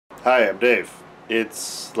Hi, I'm Dave.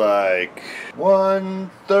 It's like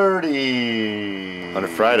 1:30 on a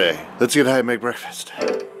Friday. Let's get high and make breakfast.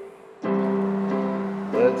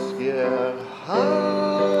 Let's get high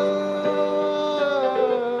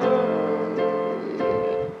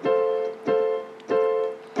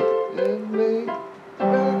and make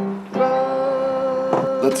breakfast.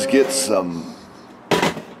 Let's get some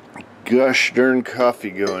gosh darn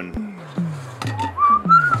coffee going.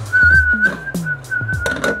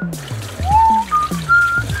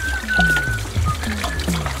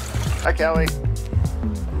 Hi, Callie.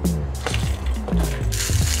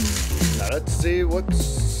 Now let's see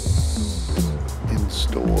what's in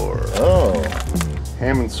store. Oh,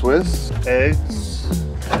 ham and Swiss, eggs.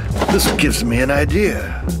 This gives me an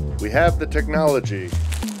idea. We have the technology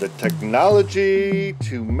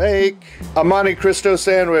to make a Monte Cristo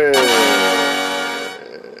sandwich.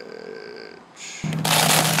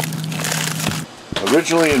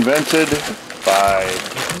 Originally invented by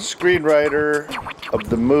screenwriter of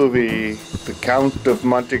the movie The Count of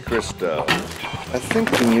Monte Cristo. I think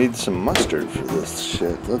we need some mustard for this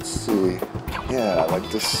shit. Let's see. Yeah, like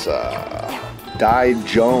this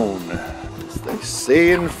Dijon, as they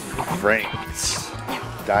say in France.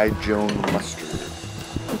 Dijon mustard.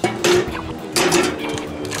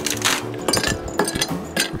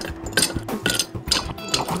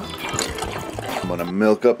 I'm gonna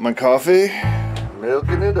milk up my coffee.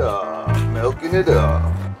 Milking it up, milking it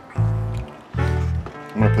up.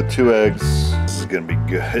 I'm gonna put 2 eggs. This is gonna be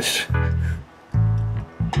good.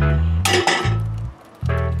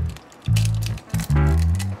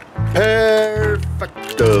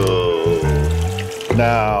 Perfecto.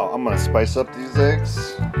 Now I'm gonna spice up these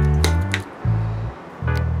eggs.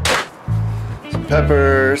 Some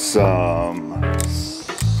pepper, some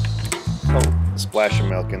splash of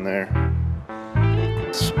milk in there.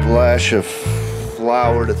 Splash of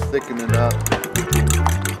flour to thicken it up.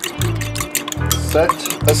 Set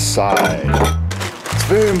aside. It's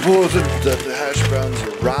very important that the hash browns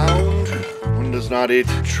are round. One does not eat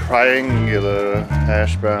triangular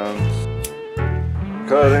hash browns.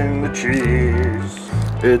 Cutting the cheese.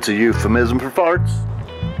 It's a euphemism for farts.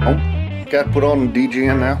 Oh, gotta put on the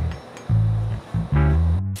DGN now.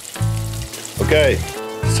 Okay,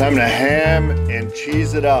 it's time to ham and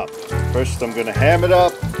cheese it up. First I'm gonna ham it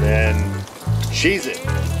up, then cheese it.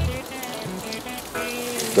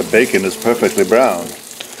 The bacon is perfectly brown.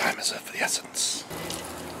 Time is of the essence.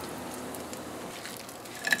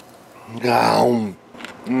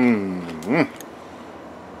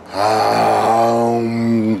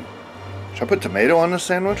 Should I put tomato on this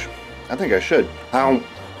sandwich? I think I should.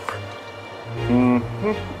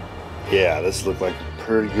 Yeah, this looked like a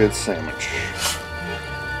pretty good sandwich.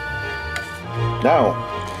 Now,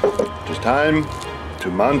 it's time to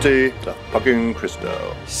Monte the fucking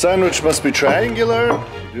Cristo. Sandwich must be triangular.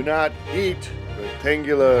 Do not eat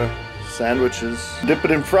rectangular sandwiches. Dip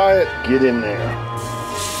it and fry it. Get in there.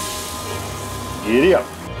 Giddy up.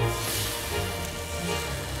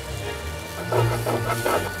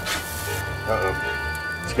 Uh-oh.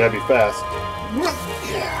 It's gotta be fast.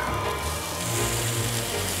 Yeah.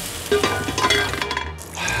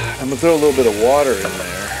 I'm gonna throw a little bit of water in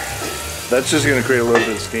there. That's just gonna create a little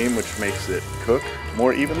bit of steam, which makes it cook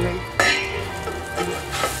more evenly.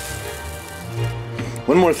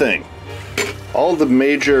 One more thing. All the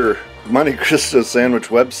major Monte Cristo sandwich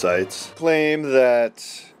websites claim that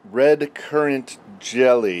red currant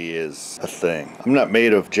jelly is a thing. I'm not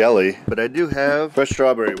made of jelly, but I do have fresh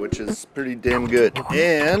strawberry, which is pretty damn good.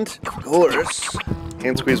 And, of course,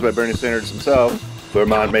 hand squeezed by Bernie Sanders himself,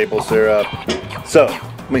 Vermont maple syrup. So,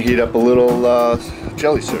 I'm gonna heat up a little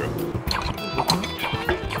jelly syrup.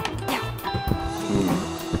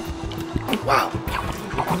 Wow,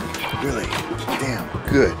 really damn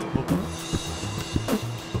good.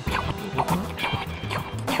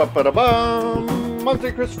 Ba-ba-da-bum,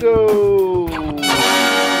 Monte Cristo.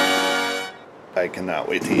 I cannot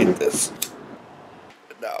wait to eat this.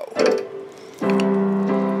 Now,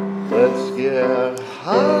 let's get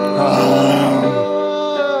high.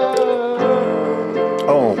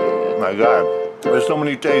 Oh my God, there's so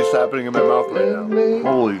many tastes happening in my mouth right now.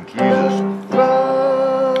 Holy Jesus.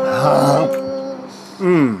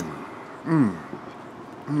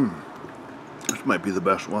 This might be the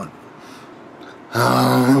best one.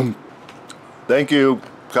 Thank you,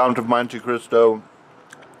 Count of Monte Cristo,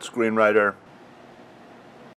 screenwriter.